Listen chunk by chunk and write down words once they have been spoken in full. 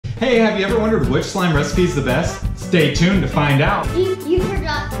Hey, have you ever wondered which slime recipe is the best? Stay tuned to find out. You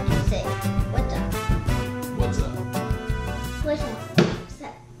forgot to say, what's up? What's up? What's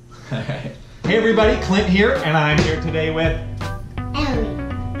up? Hey everybody, Clint here, and I'm here today with Ellie.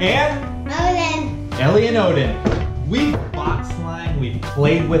 And Odin. Ellie and Odin. We've bought slime, we've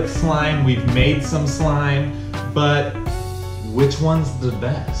played with slime, we've made some slime, but which one's the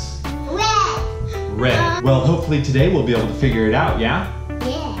best? Red. Red. Well, hopefully today we'll be able to figure it out, yeah?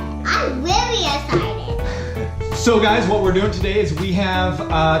 Yeah, I'm really excited. So guys, what we're doing today is we have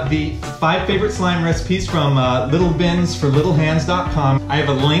the 5 favorite slime recipes from littlebins4littlehands.com. I have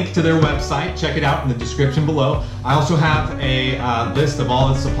a link to their website. Check it out in the description below. I also have a list of all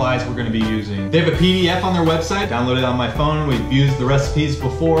the supplies we're going to be using. They have a PDF on their website. Download it on my phone. We've used the recipes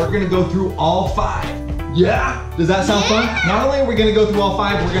before. We're going to go through all 5. Yeah? Does that sound fun? Not only are we going to go through all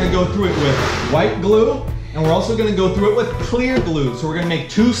 5, we're going to go through it with white glue. And we're also gonna go through it with clear glue. So we're gonna make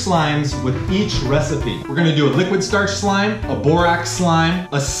 2 slimes with each recipe. We're gonna do a liquid starch slime, a borax slime,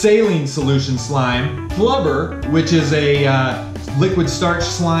 a saline solution slime, flubber, which is a liquid starch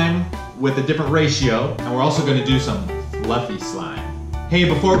slime with a different ratio. And we're also gonna do some fluffy slime. Hey,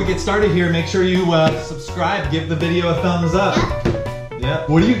 before we get started here, make sure you subscribe, give the video a thumbs up. Yeah.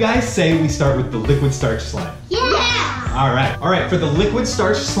 What do you guys say we start with the liquid starch slime? Yeah! All right, for the liquid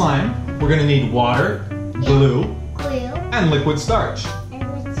starch slime, we're gonna need water, glue, and liquid starch.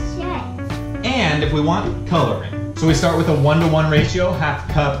 And if we want coloring. So we start with a 1-to-1 ratio, half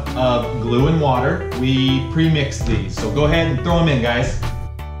cup of glue and water. We pre-mix these. So go ahead and throw them in, guys.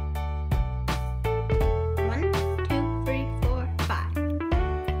 1, 2, 3, 4,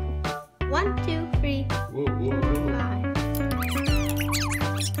 5. 1, 2, 3, 4, 5.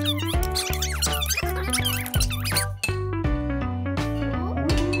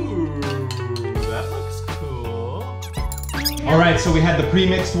 All right, so we had the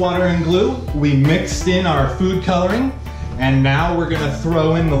pre-mixed water and glue. We mixed in our food coloring, and now we're gonna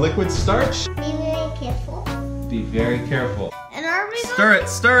throw in the liquid starch. Be very careful. Be very careful. And are we Stir it,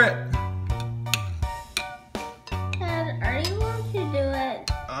 stir it. Dad, are you going to do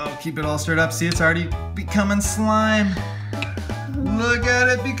it? Oh, keep it all stirred up. See, it's already becoming slime. Look at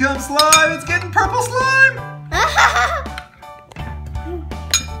it become slime. It's getting purple slime.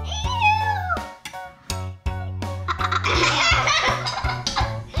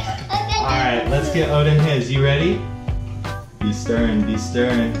 Alright, let's get Odin his. You ready? Be stirring, be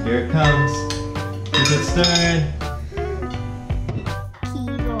stirring. Here it comes. Keep it stirring.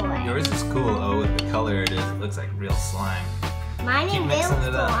 Kiwi. Yours is cool, oh, with the color it is. It looks like real slime. Mine is Keep real mixing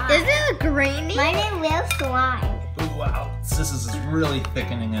it up. slime. Is it grainy? Mine is real slime. Ooh, wow. This is really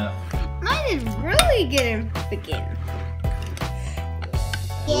thickening up. Mine is really getting thick.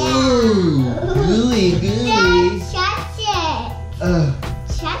 Ooh, gooey, gooey. Touch it.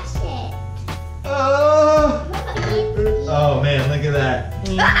 Touch it. Oh man, look at that.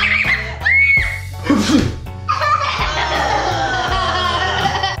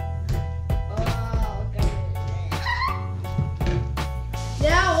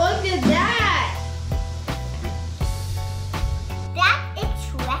 Yeah, look at that. That is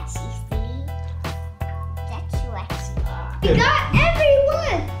stretchy, see? That's stretchy. We got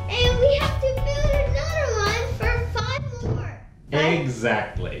everyone, and we have to build another one for 5 more.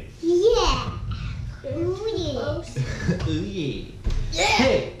 Exactly. Yeah. Ooh, Ooh, yeah. yeah.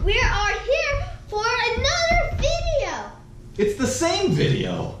 Hey. We are here for another video. It's the same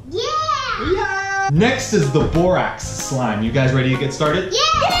video. Yeah. Yeah. Next is the borax slime. You guys ready to get started?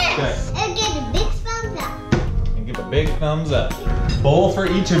 Yes. Okay. And give a big thumbs up. And give a big thumbs up. Bowl for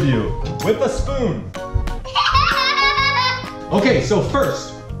each of you with a spoon. Okay, so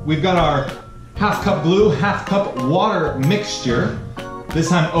first we've got our half cup glue, half cup water mixture. This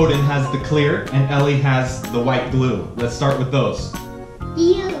time Odin has the clear and Ellie has the white glue. Let's start with those.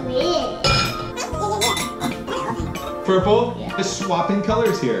 You win. Purple is swapping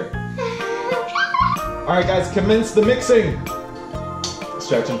colors here. All right guys, commence the mixing.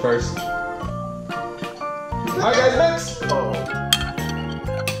 Stretching first. All right guys, mix. Oh.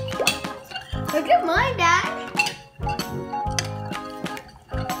 Look at mine, Dad.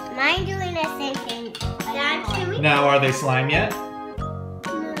 Mine doing the same thing. Dad, can we? Now are they slime yet? No.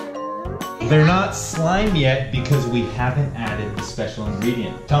 They're not slime yet because we haven't added the special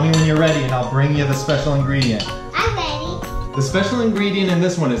ingredient. Tell me when you're ready and I'll bring you the special ingredient. I'm ready. The special ingredient in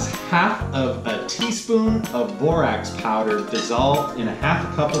this one is half of a teaspoon of borax powder dissolved in a half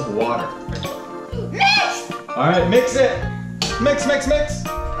cup of water. Mix! All right, mix it. Mix, mix, mix.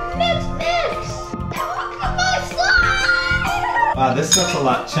 Mix, mix! Look at my slime! Wow, this stuff's a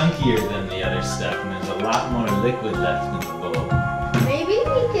lot chunkier than the other stuff, and there's a lot more liquid left in the bowl. Maybe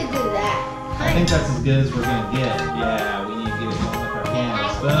we could do I think that's as good as we're gonna get. Yeah, we need to get it going with our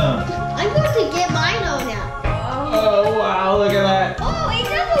hands. Boom. I'm going to get mine on now. Oh wow, look at that. Oh, it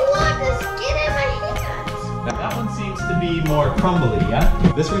doesn't want to get in my hands. That one seems to be more crumbly, yeah?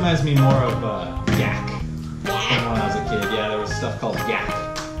 This reminds me more of yak. From when I was a kid, yeah, there was stuff called yak.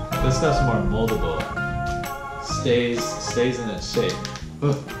 This stuff's more moldable. Stays in its shape.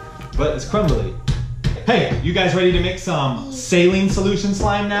 Ugh. But it's crumbly. Hey, you guys ready to make some saline solution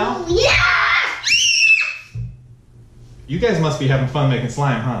slime now? Yeah! You guys must be having fun making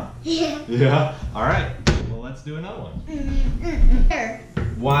slime, huh? Yeah. Yeah? Alright, well let's do another one. Here.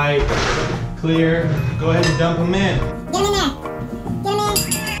 White, clear, go ahead and dump them in. Get in there. Get in there.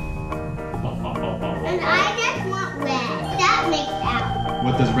 And I just want red. That makes out.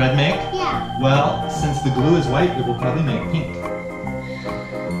 What does red make? Yeah. Well, since the glue is white, it will probably make pink.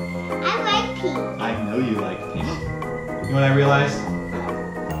 I like pink. I know you like pink. You know what I realized?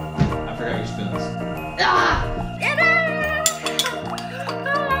 I forgot your spoons. Ah!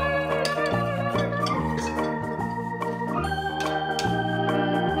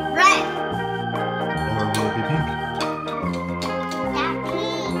 Red. Or will it be pink? That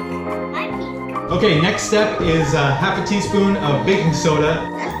pink. My pink. Okay, next step is half a teaspoon of baking soda.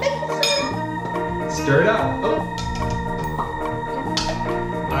 That's baking soda. Stir it up. Oh.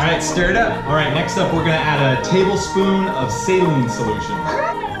 All right, stir it up. All right, next up we're gonna add a tablespoon of saline solution.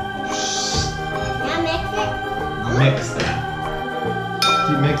 Now mix it. Mix that.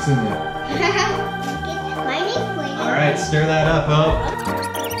 Keep mixing it. All right, stir that up. Oh.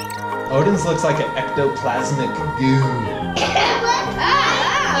 Odin's looks like an ectoplasmic goo.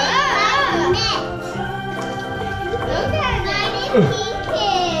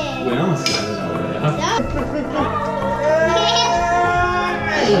 We almost got it all the way up.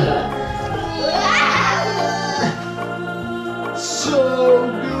 So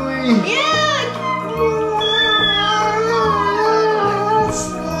gooey.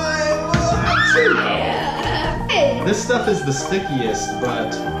 This stuff is the stickiest,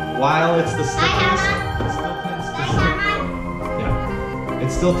 but while it's the stickiest, it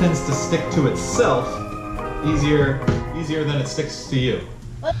still tends to stick to itself easier than it sticks to you.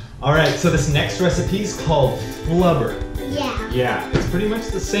 All right, so this next recipe is called FLUBBER. Yeah. Yeah, it's pretty much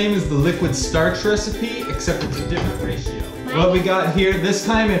the same as the liquid starch recipe, except it's a different ratio. What we got here, this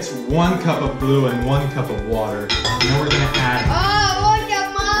time it's 1 cup of glue and 1 cup of water. And then we're gonna add... Oh, look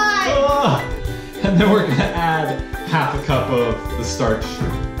at mine! Oh, and then we're gonna add half a cup of the starch. Okay.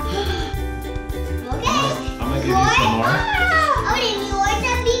 I'm gonna give you some more. Odin, you want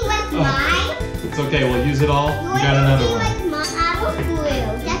to be like mine? It's okay, we'll use it all. You We got another one. like mine? I was blue.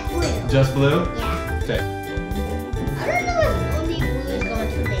 Just blue. Just blue? Yeah. Okay. I don't know what only blue is going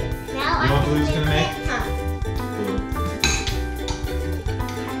to make. Now You know what blue's gonna make? Huh. Blue.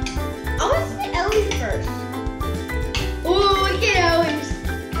 I want to see Ellie's first. Oh, look at Ellie's.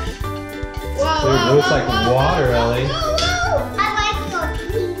 Wow, Dude, it looks like water, Ellie. Whoa, whoa. I like your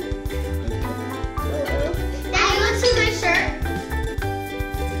pink. Dad, you want to see my shirt?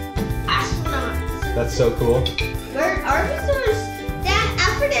 Astronauts. That's so cool. Are we so much? Dad,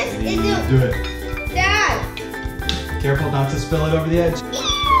 after this, is it? Do it. Dad. Careful not to spill it over the edge. Ew.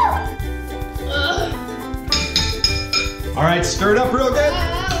 All right, stir it up real good. Stir.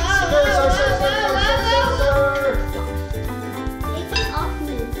 Take it off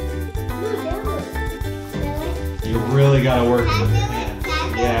me. No, You really gotta work it Can I with your do it? hands. Can I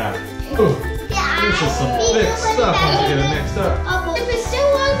do it? Yeah. Ooh, this is some thick stuff once you get it mixed up. If it's still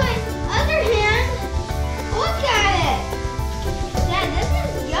on my other hand, look at it. Dad, this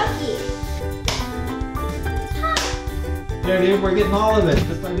is yucky. There, dude, we're getting all of it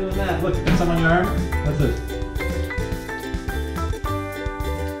just by doing that. Look, put some on your arm. That's it.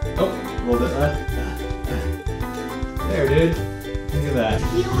 Oh, a little bit left. There, dude. Look at that.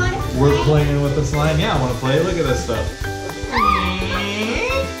 You want to We're playing with the slime. Yeah, I want to play. Look at this stuff.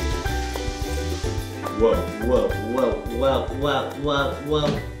 Whoa.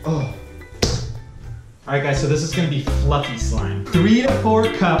 Oh. All right, guys, so this is going to be fluffy slime. 3 to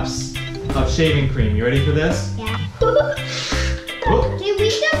 4 cups of shaving cream. You ready for this? Yeah. Whoop. Can we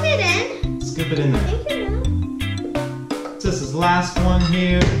dump it in? Skip it in there. Thank you. This is the last one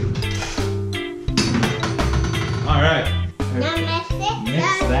here. All right. Now mix it.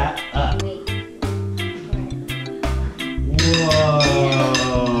 Mix that up.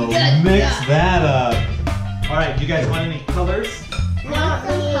 Whoa. Mix that up. All right, do you guys want any colors?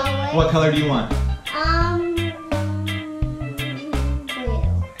 What color do you want? Blue.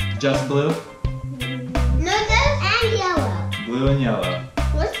 Just blue? No, this and yellow. Blue and yellow.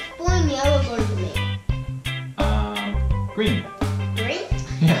 What's blue and yellow going to make? Green. Green?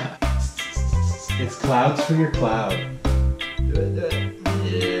 Yeah. clouds for your cloud. Do it.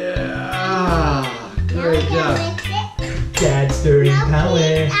 Yeah. Great job. Dad stirring power.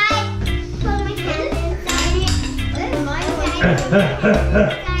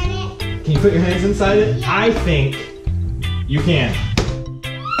 Can you put your hands inside it? Yeah. I think you can.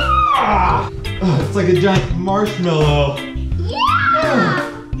 Ah, oh, it's like a giant marshmallow. Yeah!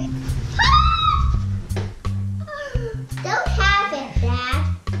 Don't have it, Dad.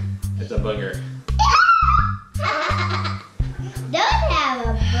 It's a booger. Don't have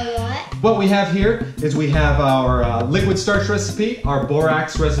a bullet. What we have here is we have our liquid starch recipe, our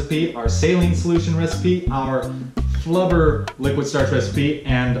borax recipe, our saline solution recipe, our flubber liquid starch recipe,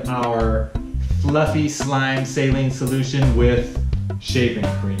 and our fluffy slime saline solution with shaving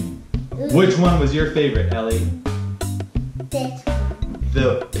cream. Which one was your favorite, Ellie? This one.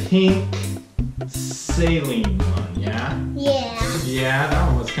 The pink saline one, yeah? Yeah. Yeah, that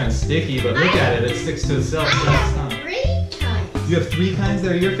one was kind of sticky, but look at it, it sticks to itself. I have 3 kinds. You have 3 kinds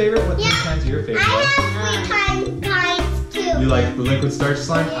that are your favorite? What 3 kinds are your favorite? I have 3 kinds too. You like the liquid starch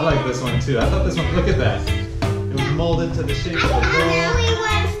slime? I like this one too. I thought this one, look at that. It was molded to the shape of the I bowl. have really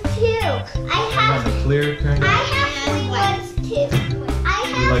ones too. I You have want the clear kind of? I have 3 ones too. I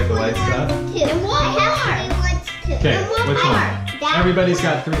have You like the 3 white ones stuff? too. I have 3 ones too. Okay, And which one? That Everybody's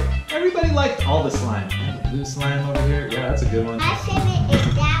got 3. Everybody liked all the slime. Blue slime over here. Yeah, that's a good one. My favorite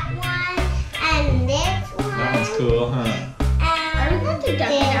is that one and this one. That one's cool, huh? Are we going to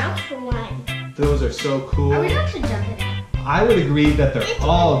dump it out? One. Those are so cool. Are we going to dump it out? I would agree that they're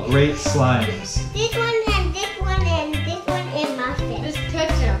all great slimes. This one and this one and this one and muffin. Just touch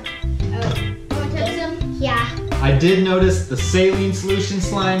them. Oh, you want to touch them? Yeah. I did notice the saline solution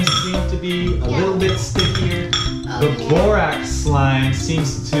slimes seem to be a little bit stickier. The borax slime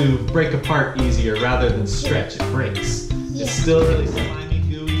seems to break apart easier rather than stretch. It breaks. Yeah. It's still really slimy,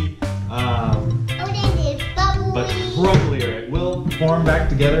 gooey, Odin is bubbly. but crumblier. It will form back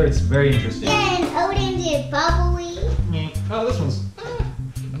together. It's very interesting. Yeah, and Odin is bubbly. Oh, this one's...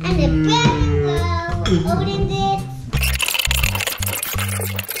 And the belly Odin did.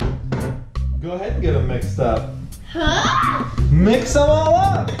 Go ahead and get them mixed up. Huh? Mix them all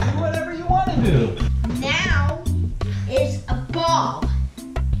up. Do whatever you want to do. Now is a ball.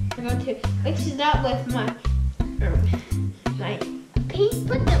 I'm going to mix it up with my pink.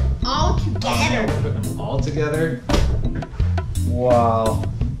 Put them all together. Put them all together. Wow.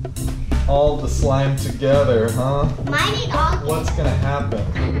 All the slime together, huh? Mine is all. What's gonna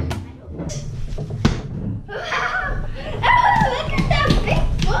happen? Look at that big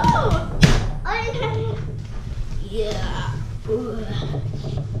ball. Yeah.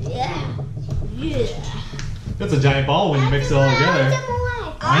 Yeah. Yeah. That's a giant ball when you mix it all together.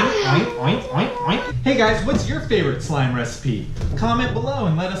 Oink, oink, oink, oink, oink. Hey guys, what's your favorite slime recipe? Comment below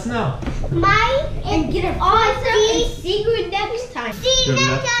and let us know. Mine And is get a awesome. secret next time. See you Good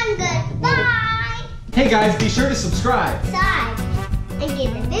next time. Goodbye. Hey guys, be sure to subscribe. Side. And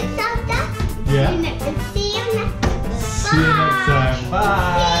give a big thumbs up. Yeah. And see you next time. See you next time.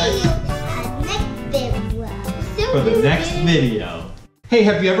 Bye. See you at next video. For the next video. Hey,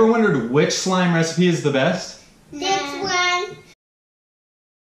 have you ever wondered which slime recipe is the best?